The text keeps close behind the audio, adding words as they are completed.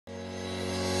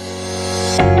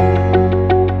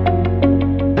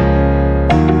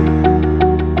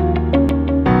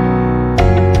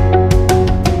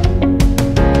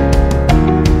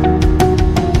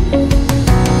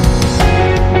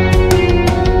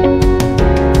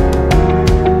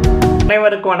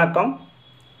வணக்கம்.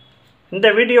 இந்த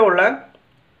வீடியோவில்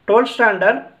 12th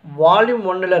ஸ்டாண்டர்ட் வால்யூம்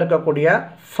 1ல் இருக்கக்கூடிய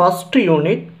ஃபர்ஸ்ட்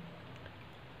யூனிட்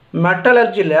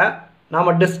மெட்டலர்ஜியில்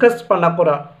நாம் டிஸ்கஸ் பண்ண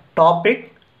போகிற டாபிக்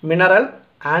மினரல்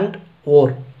அண்ட்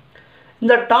ஓர்.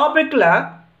 இந்த டாப்பிக்கில்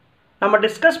நம்ம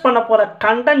டிஸ்கஸ் பண்ண போகிற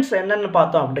கண்டென்ட்ஸ் என்னென்னு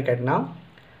பார்த்தோம் அப்படி கேட்டிங்கன்னா,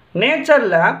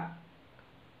 நேச்சரில்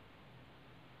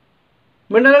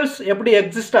மினரல்ஸ் எப்படி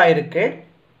எக்ஸிஸ்ட் ஆகிருக்கு,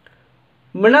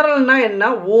 மினரல்னா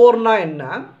என்ன, ஓர்னா என்ன,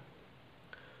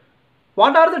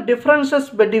 what are the differences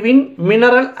between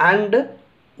mineral and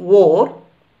ore,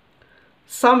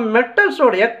 some metals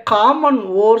உடைய common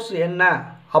ores என்ன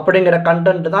அப்படிங்கிற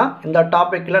கண்டென்ட் தான் இந்த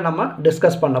டாப்பிக்கில் நம்ம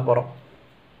டிஸ்கஸ் பண்ண போகிறோம்.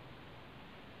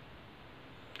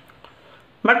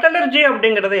 மெட்டலர்ஜி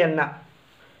அப்படிங்கிறது என்ன?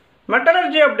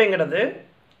 மெட்டலர்ஜி அப்படிங்கிறது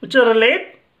which relate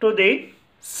to the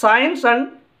science and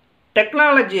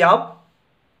technology of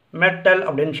metal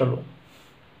அப்படின்னு சொல்லுவோம்.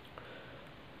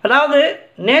 அதாவது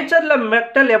நேச்சரில்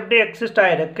மெட்டல் எப்படி எக்ஸிஸ்ட்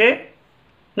ஆகிருக்கு,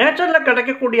 நேச்சரில்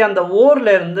கிடைக்கக்கூடிய அந்த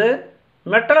ஓர்லேருந்து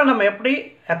மெட்டலை நம்ம எப்படி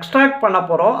எக்ஸ்ட்ராக்ட் பண்ண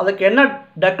போகிறோம், அதுக்கு என்ன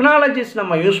டெக்னாலஜிஸ்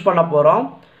நம்ம யூஸ் பண்ண போகிறோம்,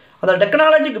 அந்த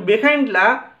டெக்னாலஜிக்கு பிஹைண்டில்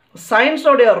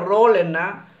சயின்ஸோடைய ரோல் என்ன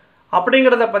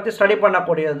அப்படிங்கிறத பற்றி ஸ்டடி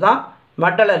பண்ணக்கூடியது தான்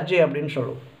மெட்டலர்ஜி அப்படின்னு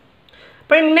சொல்லுவோம்.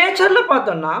 இப்போ நேச்சரில்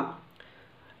பார்த்தோம்னா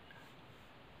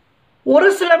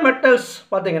ஒரு சில மெட்டல்ஸ்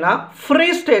பார்த்திங்கன்னா ஃப்ரீ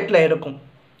ஸ்டேட்டில் இருக்கும்.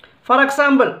 ஃபார்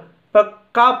எக்ஸாம்பிள் இப்போ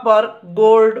காப்பர்,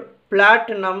 கோல்டு,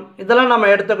 பிளாட்டினம் இதெல்லாம் நம்ம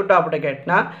எடுத்துக்கிட்டோம் அப்படி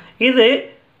கேட்டினா இது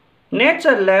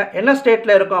நேச்சரில் என்ன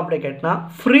ஸ்டேட்டில் இருக்கும் அப்படி கேட்டினா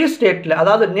ஃப்ரீ ஸ்டேட்டில்,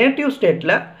 அதாவது நேட்டிவ்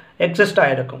ஸ்டேட்டில் எக்ஸிஸ்ட்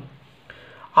ஆகிருக்கும்.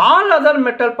 ஆல் அதர்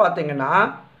மெட்டல் பார்த்திங்கன்னா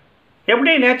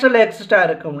எப்படி நேச்சரில் exist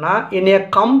ஆகிருக்கும்னா in A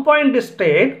combined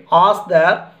state as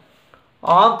Dhar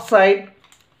oxide,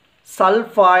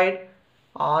 sulphide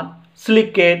R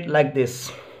silicate like this.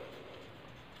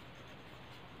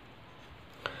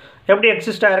 எப்படி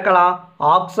எக்ஸிஸ்டாக இருக்கலாம்?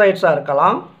 ஆக்சைட்ஸாக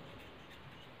இருக்கலாம்,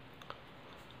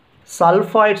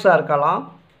 சல்ஃபைட்ஸாக இருக்கலாம்,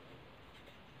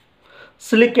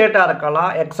 சிலிகேட்டாக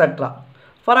இருக்கலாம், எக்ஸட்ரா.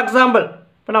 ஃபார் எக்ஸாம்பிள்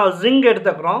இப்போ நம்ம ஜிங்க்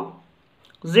எடுத்துக்கிறோம்.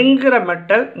 ஜிங்கிற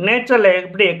மெட்டல் நேச்சரில்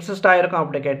எப்படி எக்ஸிஸ்ட் ஆகிருக்கும்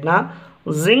அப்படி கேட்டால்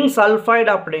ஜிங்க்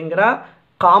சல்ஃபைடு அப்படிங்கிற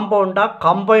காம்பவுண்டாக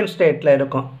கம்பைன் ஸ்டேட்டில்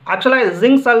இருக்கும். ஆக்சுவலாக இது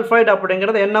ஜிங்க் சல்ஃபைடு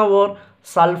அப்படிங்கிறது என்ன ஓர்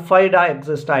சல்ஃபைடாக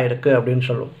எக்ஸிஸ்ட் ஆகிருக்கு அப்படின்னு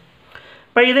சொல்லுவோம்.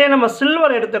 இப்போ இதே நம்ம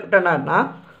சில்வர் எடுத்துக்கிட்டோன்னா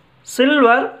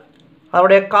சில்வர்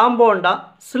அதோடைய காம்பவுண்டாக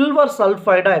சில்வர்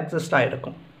சல்ஃபைடாக எக்ஸிஸ்ட்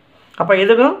ஆகிருக்கும். அப்போ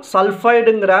இதுக்கும்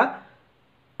சல்ஃபைடுங்கிற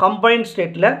கம்பைன்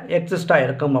ஸ்டேட்டில் எக்ஸிஸ்ட்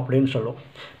ஆகிருக்கும் அப்படின்னு சொல்லுவோம்.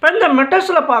 இப்போ இந்த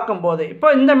மெட்டல்ஸில் பார்க்கும்போது இப்போ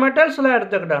இந்த மெட்டல்ஸில்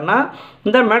எடுத்துக்கிட்டோன்னா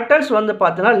இந்த மெட்டல்ஸ் வந்து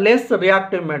பார்த்தீங்கன்னா லெஸ்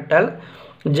ரியாக்டிவ் மெட்டல்.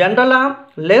 ஜென்ரலாக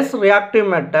லெஸ் ரியாக்டிவ்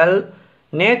மெட்டல்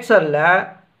நேச்சரில்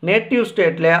நேட்டிவ்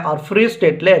ஸ்டேட்டில் ஆர் ஃப்ரீ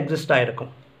ஸ்டேட்டில் எக்ஸிஸ்ட்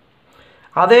ஆகிருக்கும்.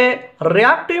 அதே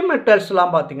ரியாக்டிவ்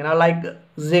மெட்டல்ஸ்லாம் பார்த்திங்கன்னா like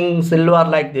zinc, silver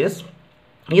like this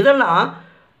இதெல்லாம்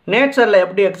நேச்சரில்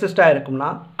எப்படி எக்ஸிஸ்ட் ஆகிருக்கும்னா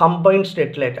கம்பைன்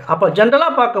ஸ்டேட்டில். அப்போ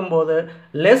ஜென்ரலாக பார்க்கும்போது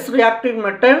less reactive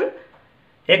metal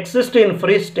exist in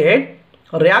free state,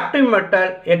 reactive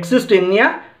metal exist in a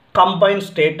combine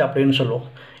state அப்படின்னு சொல்லுவோம்.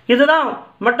 இதுதான்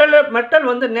மெட்டல்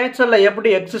வந்து நேச்சரில்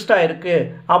எப்படி எக்ஸிஸ்ட் ஆகிருக்கு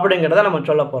அப்படிங்கிறத நம்ம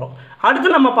சொல்ல போகிறோம்.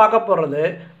 அடுத்து நம்ம பார்க்க போகிறது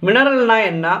மினரல்னா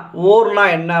என்ன, ஓர்னா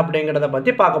என்ன அப்படிங்கிறத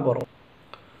பற்றி பார்க்க போகிறோம்.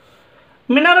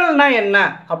 மினரல்னா என்ன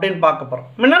அப்படின்னு பார்க்க போகிறோம்.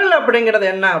 மினரல் அப்படிங்கிறது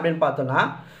என்ன அப்படின்னு பார்த்தோன்னா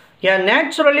a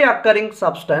naturally occurring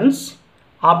substance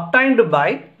obtained by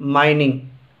mining.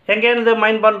 எங்கேருந்து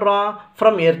மைன் பண்ணுறோம்?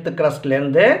 ஃப்ரம் எர்த்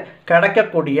கிரஸ்ட்லேருந்து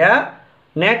கிடைக்கக்கூடிய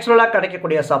நேச்சுரலாக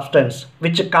கிடைக்கக்கூடிய substance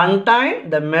which contain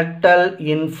the metal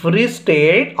in free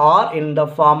state or in the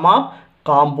form of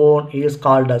compound is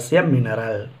called as a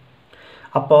mineral.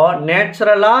 அப்போது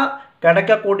நேச்சுரலாக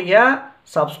கிடைக்கக்கூடிய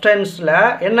சப்ஸ்டன்ஸில்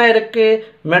என்ன இருக்குது?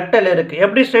 மெட்டல் இருக்குது.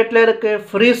 எப்படி ஸ்டேட்டில் இருக்குது?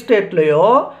 ஃப்ரீ ஸ்டேட்லேயோ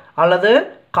அல்லது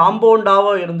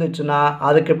காம்பவுண்டாவோ இருந்துச்சுன்னா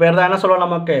அதுக்கு பேர் தான் என்ன சொல்லுவோம்?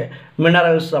 நமக்கு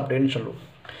மினரல்ஸ் அப்படின்னு சொல்லுவோம்.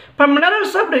 இப்போ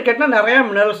மினரல்ஸ் அப்படி கேட்டால் நிறையா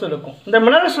மினரல்ஸ் இருக்கும். இந்த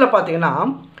மினரல்ஸில் பார்த்தீங்கன்னா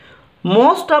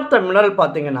மோஸ்ட் ஆஃப் த மினரல்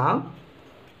பார்த்தீங்கன்னா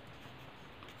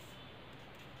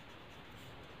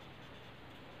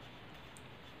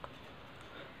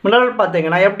மினரல்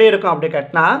பார்த்தீங்கன்னா எப்படி இருக்கும் அப்படி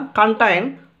கேட்டினா contain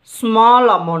small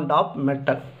amount of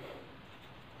metal.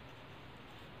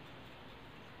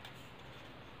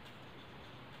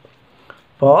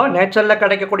 இப்போது நேச்சரில்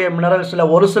கிடைக்கக்கூடிய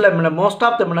மினரல்ஸில் ஒரு சில மோஸ்ட்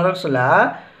ஆஃப் த மினரல்ஸில்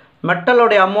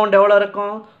மெட்டலோடைய அமௌண்ட் எவ்வளோ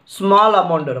இருக்கும்? ஸ்மால்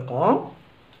அமௌண்ட் இருக்கும்.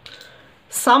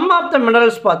 சம் ஆஃப் த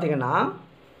மினரல்ஸ் பார்த்தீங்கன்னா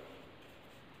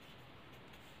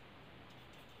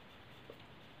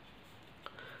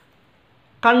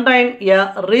contain a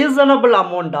reasonable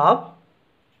amount of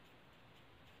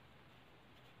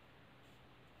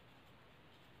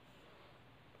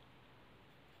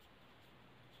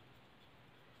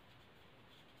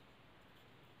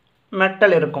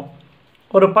metal இருக்கும்.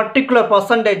 ஒரு பர்டிகுலர்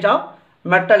பர்சன்டேஜ் ஆஃப்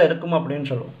மெட்டல் இருக்கும் அப்படின்னு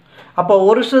சொல்லுவோம். அப்போ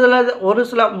ஒரு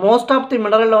சில மோஸ்ட் ஆஃப் தி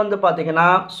மினரலில் வந்து பார்த்திங்கன்னா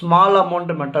ஸ்மால்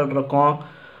அமௌண்ட் மெட்டல் இருக்கும்.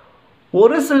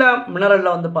 ஒரு சில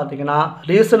மினரலில் வந்து பார்த்திங்கன்னா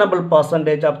reasonable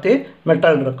percentage of the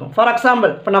metal இருக்கும். ஃபார்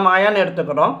எக்ஸாம்பிள் இப்போ நம்ம அயன்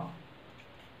எடுத்துக்கிறோம்.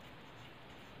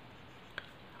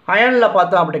 அயனில்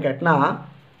பார்த்தோம் அப்படி கேட்டினா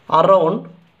அரவுண்ட்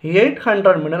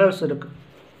 800 மினரல்ஸ் இருக்குது.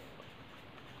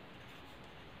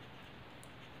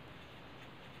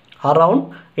 அரவுண்ட்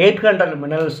 800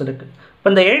 மினரல்ஸ் இருக்குது. இப்போ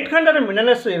இந்த 800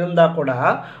 மினரல்ஸ் இருந்தால் கூட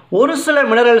ஒரு சில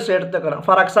மினரல்ஸ் எடுத்துக்கிறோம்.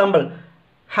 ஃபார் எக்ஸாம்பிள்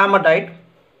ஹேமடைட்,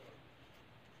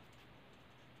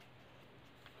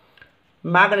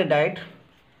 மேக்னடைட்,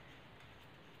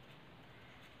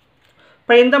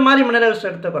 இப்போ இந்த மாதிரி மினரல்ஸ்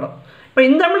எடுத்துக்கிறோம். இப்போ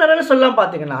இந்த மினரல்ஸ் எல்லாம்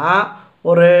பார்த்தீங்கன்னா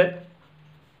ஒரு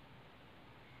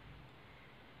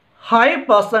ஹை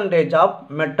பர்சன்டேஜ் ஆஃப்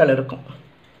மெட்டல் இருக்கும்.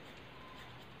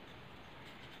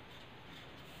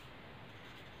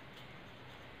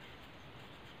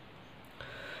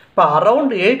 இப்போ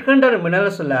அரவுண்ட் 800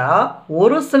 மினரல்ஸில்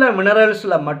ஒரு சில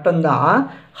மினரல்ஸில் மட்டும்தான்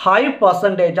ஹை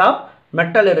பர்சன்டேஜ் ஆஃப்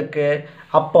மெட்டல் இருக்குது.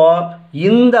 அப்போ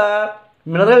இந்த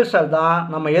மினரல்ஸை தான்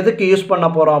நம்ம எதுக்கு யூஸ் பண்ண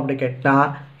போகிறோம் அப்படி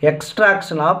கேட்டால்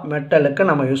எக்ஸ்ட்ராக்ஷன் ஆஃப் மெட்டலுக்கு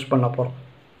நம்ம யூஸ் பண்ண போகிறோம்.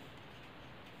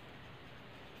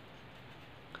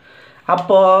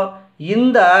 அப்போது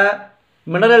இந்த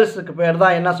மினரல்ஸுக்கு பேர்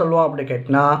தான் என்ன சொல்லுவோம் அப்படி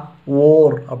கேட்டால்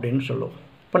ஓர் அப்படின்னு சொல்லுவோம்.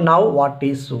 இப்போ நவ் வாட்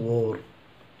இஸ் ஓர்?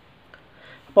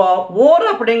 இப்போ ஓர்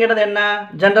அப்படிங்கிறது என்ன?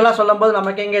 ஜென்ரலாக சொல்லும்போது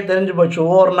நமக்கு எங்கே தெரிஞ்சு போச்சு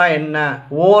ஓர்னா என்ன.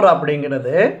 ஓர்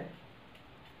அப்படிங்கிறது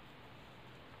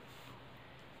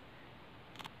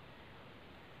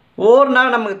ஓர்னா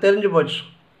நமக்கு தெரிஞ்சு போச்சு.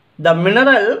 த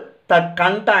mineral that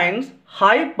contains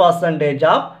high percentage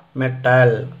of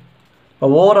metal. இப்போ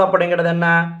ஓர் அப்படிங்கிறது என்ன?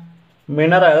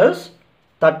 Minerals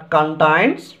that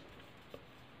contains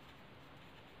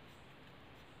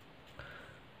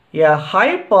a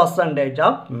high percentage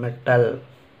of metal.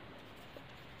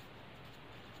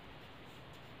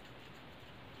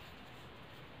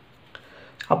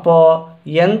 அப்போ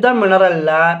எந்த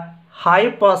மினரலில் ஹை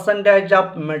பர்சன்டேஜ்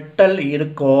ஆஃப் மெட்டல்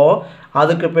இருக்கோ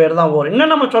அதுக்கு பேர் தான் ஓர்.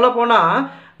 இன்னும் நம்ம சொல்ல போனால்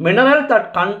mineral that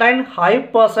contain high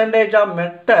percentage of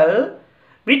metal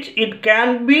which it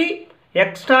can be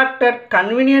extracted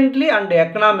conveniently and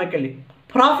economically.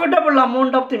 Profitable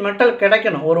amount of the metal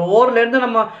கிடைக்கணும். ஒரு ஓர்லேருந்து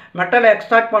நம்ம மெட்டலை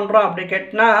எக்ஸ்ட்ராக்ட் பண்ணுறோம் அப்படி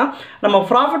கேட்டால் நம்ம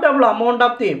profitable amount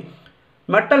of the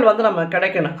metal வந்து நம்ம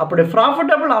கிடைக்கணும். அப்படி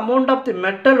profitable amount of the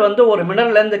metal வந்து ஒரு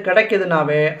மினரல்லேருந்து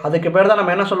கிடைக்குதுனாவே அதுக்கு பேர் தான்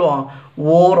நம்ம என்ன சொல்லுவோம்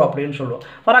ஓர் அப்படின்னு சொல்லுவோம்.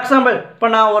 ஃபார் எக்ஸாம்பிள் இப்போ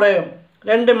நான் ஒரு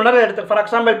 2 மினரல் எடுத்து ஃபார்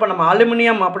எக்ஸாம்பிள் இப்போ நம்ம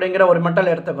அலுமினியம் அப்படிங்கிற ஒரு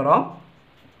மெட்டல் எடுத்துக்கிறோம்.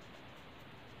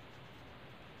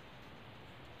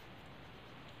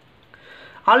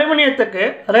 அலுமினியத்துக்கு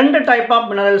 2 டைப்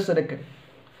ஆஃப் மினரல்ஸ் இருக்குது.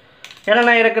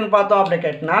 என்னென்ன இருக்குதுன்னு பார்த்தோம் அப்படி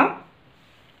கேட்டினா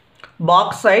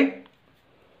பாக்சைட்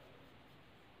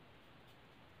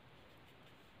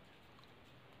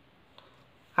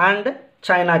and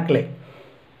China clay.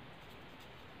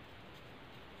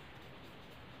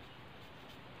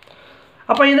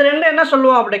 அப்போ இது ரெண்டு என்ன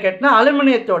சொல்லுவோம் அப்படி கேட்டால்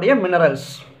அலுமினியத்தோடைய மினரல்ஸ்.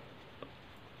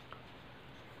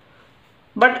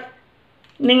 பட்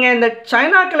நீங்கள் இந்த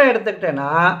China clay எடுத்துக்கிட்டேன்னா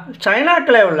China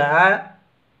கிளேவில்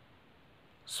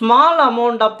small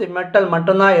amount of the metal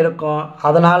மட்டும்தான் இருக்கும்.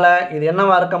 அதனால் இது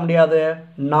என்னவா இருக்க முடியாது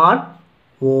நாட்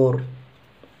ஓர்.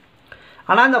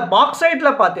 ஆனால் இந்த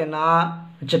பாக்சைட்டில் பார்த்தீங்கன்னா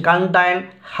which contain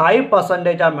high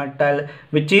percentage of metal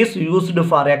which is used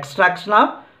for extraction of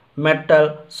metal.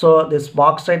 So this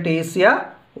bauxite is a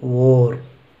ore.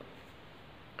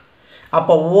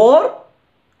 அப்போ ore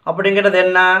அப்படிங்கிறது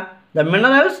என்ன? The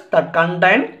minerals that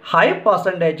contain high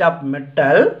percentage of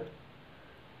metal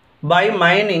by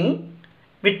mining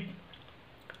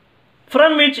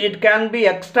from which it can be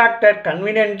extracted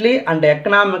conveniently and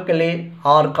economically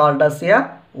are called as a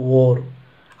ore.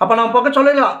 அப்போ நம்ம பக்கம்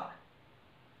சொல்லிடலாம்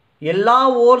எல்லா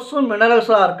ஓர்ஸும்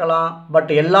மினரல்ஸாக இருக்கலாம்.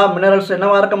 But எல்லா மினரல்ஸும்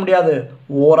என்னவாக இருக்க முடியாது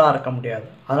ஓராக இருக்க முடியாது.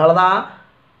 அதனால தான்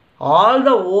all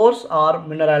the ores R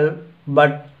mineral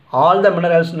but all the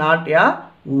minerals not a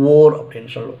ஓர் அப்படின்னு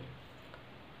சொல்லுவோம்.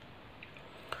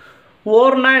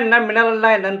 ஓர்னா என்ன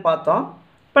மினரல்னா என்னன்னு பார்த்தோம்.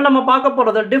 இப்போ நம்ம பார்க்க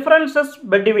போகிறது டிஃப்ரென்சஸ்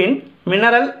பிட்வீன்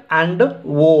மினரல் அண்ட்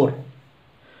ஓர்.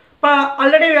 இப்போ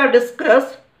already we have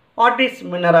discussed what is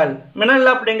mineral.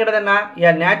 Mineral அப்படிங்கிறது என்ன?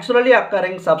 a naturally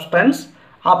occurring substance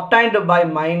obtained by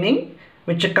mining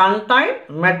which contain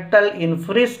metal in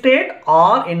free state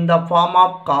or in the form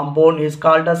of compound is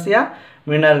called as a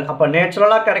mineral. அப்போ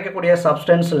நேச்சுரலாக கிடைக்கக்கூடிய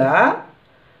சப்ஸ்டன்ஸில்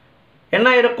என்ன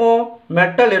இருக்கும்?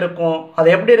 Metal இருக்கும். அது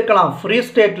எப்படி இருக்கலாம்? ஃப்ரீ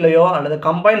ஸ்டேட்லேயோ அல்லது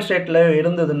கம்பைன் ஸ்டேட்லேயோ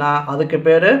இருந்ததுன்னா அதுக்கு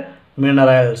பேர்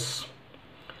மினரல்ஸ்.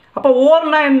 அப்போ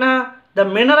ஓர்னா என்ன? the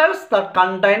minerals that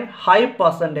contain high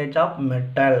percentage of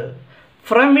metal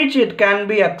from which it can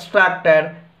be extracted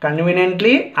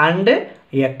conveniently and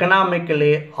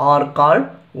economically are called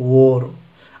ore.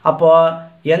 அப்போ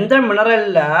எந்த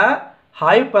மினரல்ல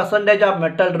high percentage of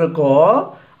metal இருக்கோ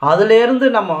அதிலிருந்து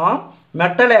நம்ம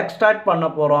மெட்டலை எக்ஸ்ட்ராக்ட் பண்ண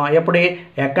போகிறோம் எப்படி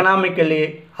எக்கனாமிக்கலி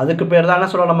அதுக்கு பேர் தான் என்ன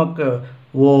சொல்கிறோம் நமக்கு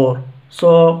ore. So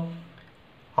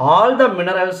all the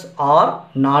minerals are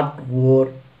not ore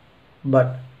but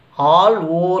all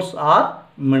ores are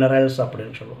minerals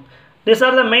அப்படினு சொல்லுவோம். These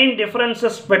are the main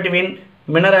differences between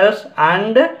minerals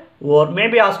and ore.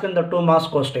 Maybe ask in the 2 marks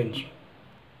questions.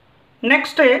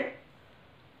 Next,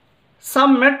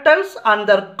 some metals and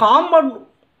their common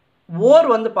ore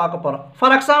வந்து பார்க்க போகிறோம்.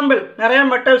 For example நிறைய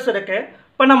metals இருக்குது.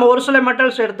 இப்போ நம்ம ஒரு சில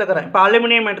மெட்டல்ஸ் எடுத்துக்கிறோம். இப்போ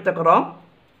அலுமினியம் எடுத்துக்கிறோம்.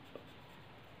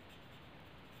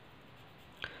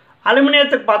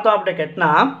 அலுமினியத்துக்கு பார்த்தோம் அப்படி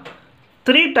கேட்டினா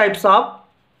 3 types of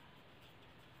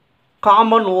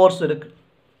common ores இருக்குது.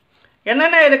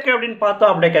 என்னென்ன இருக்குது அப்படின்னு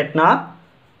பார்த்தோம் அப்படி கேட்டினா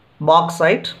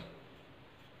பாக்சைட்,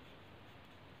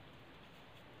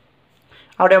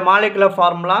 அவருடைய molecular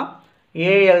formula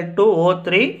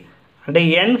Al2O3 and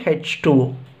NH2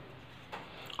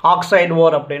 oxide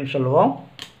ஓர் அப்படின்னு சொல்லுவோம்.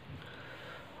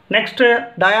 நெக்ஸ்ட்டு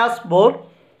டயாஸ்போர்,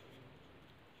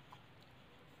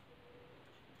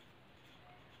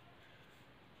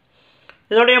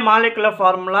 இதோடைய molecular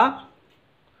formula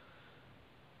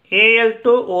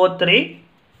Al2O3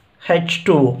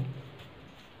 H2O.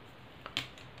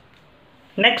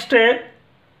 Next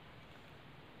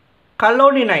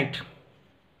கலோடினைட்,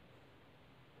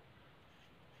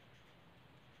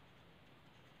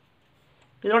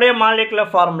 இதனுடைய மாலிகுலர்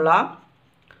ஃபார்முலா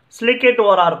சிலிக்கேட்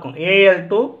ஓராக இருக்கும்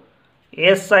Al2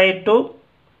 Si2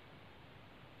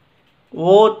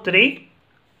 O3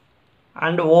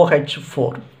 and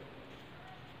OH4.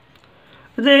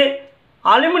 இது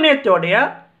அலுமினியத்தோடைய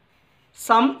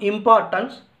சம்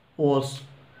இம்பார்ட்டன்ஸ் ஓர்ஸ்.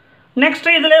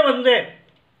 நெக்ஸ்ட்டு இதில் வந்து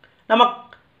நம்ம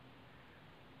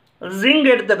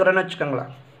ஜிங்க் எடுத்துக்கிறோன்னு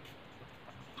வச்சுக்கோங்களேன்.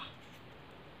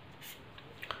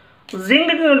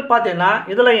 ஜிங்குக்கு பார்த்தீங்கன்னா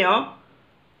இதுலையும்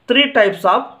 3 types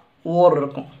of ore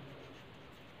இருக்கும்.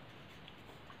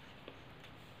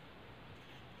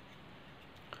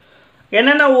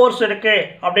 என்னென்ன ஓர்ஸ் இருக்கு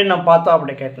அப்படின்னு நம்ம பார்த்தோம்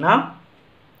அப்படி கேட்டினா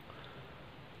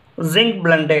zinc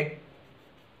பிளண்டே,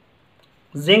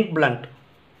 zinc blende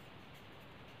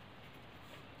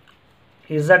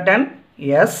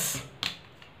ZnS,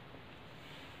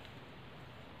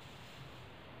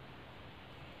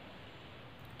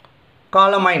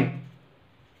 calamine,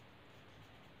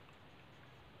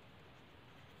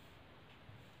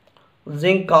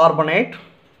 zinc carbonate,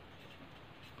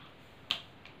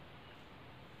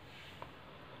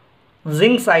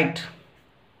 zincite,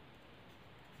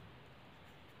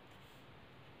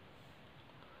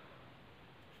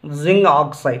 zinc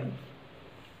oxide.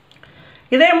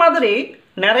 இதே மாதிரி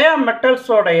நிறைய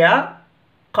மெட்டல்ஸோடைய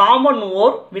common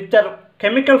wore with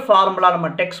chemical formula நம்ம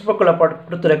டெக்ஸ்ட் புக்கில்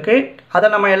கொடுத்துருக்கு. அதை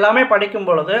நம்ம எல்லாமே படிக்கும்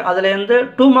பொழுது அதுலேருந்து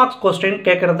 2 marks கொஸ்டின்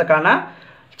கேட்குறதுக்கான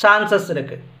சான்சஸ்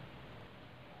இருக்குது.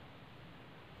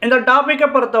 இந்த டாப்பிக்கை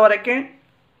பொறுத்த வரைக்கும்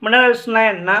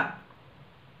மினரல்ஸ்னால் என்ன,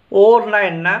 ஓர்னால்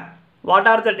என்ன, what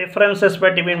are the differences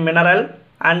between mineral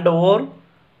and wore,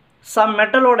 some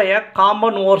மெட்டலோடைய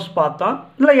common ores பார்த்தோம்.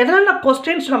 இதில் என்னென்ன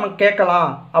கொஸ்டின்ஸ் நம்ம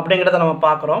கேட்கலாம் அப்படிங்கிறத நம்ம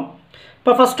பார்க்குறோம்.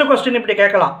 இப்போ ஃபஸ்ட்டு கொஸ்டின் இப்படி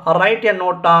கேட்கலாம், right a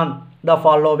note on the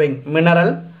following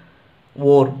mineral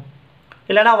ஓர்,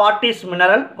 இல்லைனா what is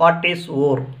mineral what is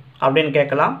ஓர் அப்படின்னு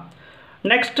கேட்கலாம்.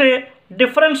 நெக்ஸ்ட்டு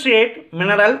டிஃப்ரென்ஷியேட்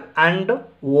மினரல் அண்ட்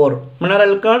ஓர்,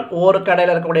 மினரலுக்கு ஓருக்கு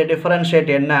இடையில் இருக்கக்கூடிய டிஃப்ரென்ஷியேட்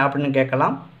என்ன அப்படின்னு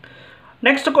கேட்கலாம்.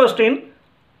 Next question,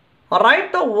 right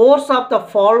the ores of the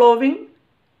following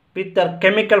with the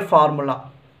chemical formula,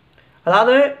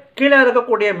 அதாவது கீழே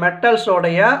இருக்கக்கூடிய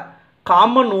மெட்டல்ஸோடைய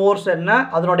காமன் ஓர்ஸ் என்ன,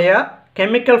 அதனுடைய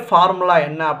கெமிக்கல் ஃபார்முலா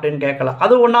என்ன அப்படின்னு கேட்கலாம்.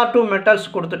 அது 1 or 2 மெட்டல்ஸ்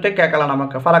கொடுத்துட்டு கேட்கலாம்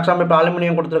நமக்கு. ஃபார் எக்ஸாம்பிள் இப்போ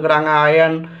அலுமினியம் கொடுத்துருக்குறாங்க,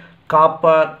 அயன்,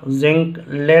 காப்பர், ஜிங்க்,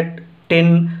 லெட்,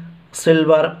 டின்,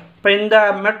 சில்வர். இப்போ இந்த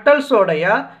மெட்டல்ஸோடைய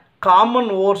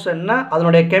காமன் ஓர்ஸ் என்ன,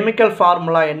 அதனுடைய கெமிக்கல்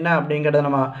ஃபார்முலா என்ன அப்படிங்கிறத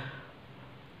நம்ம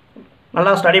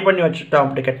நல்லா ஸ்டடி பண்ணி வச்சுட்டோம்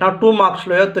அப்படி கேட்டால் 2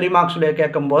 marksலையோ 3 marksலையோ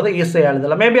கேட்கும்போது ஈஸியாக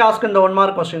எழுதலாம். மேபி ஆஸ்க் இந்த 1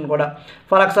 mark கொஸ்டின் கூட.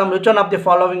 For example which one of the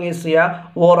following is a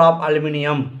wore of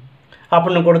aluminium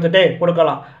அப்படின்னு கொடுத்துட்டு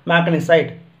கொடுக்கலாம்.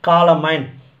 மேக்னசைட், காலமைன்,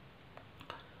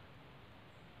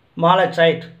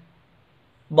 மாலச்சைட்,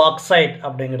 பாக்சைட்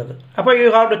அப்படிங்கிறது. அப்போ you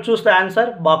have to choose the answer.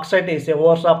 Bauxite is a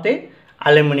ores of the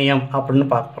aluminium அப்படின்னு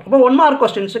பார்க்குறோம். இப்போ 1 mark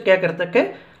கொஸ்டின்ஸு கேட்குறதுக்கு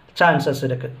சான்சஸ்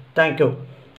இருக்குது. தேங்க்யூ.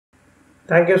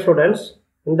 Thank you students.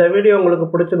 இந்த வீடியோ உங்களுக்கு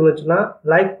பிடிச்சிருந்துச்சுன்னா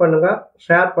லைக் பண்ணுங்கள்,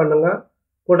 ஷேர் பண்ணுங்கள்,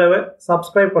 கூடவே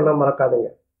சப்ஸ்கிரைப் பண்ண மறக்காதீங்க.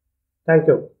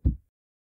 தேங்க்யூ.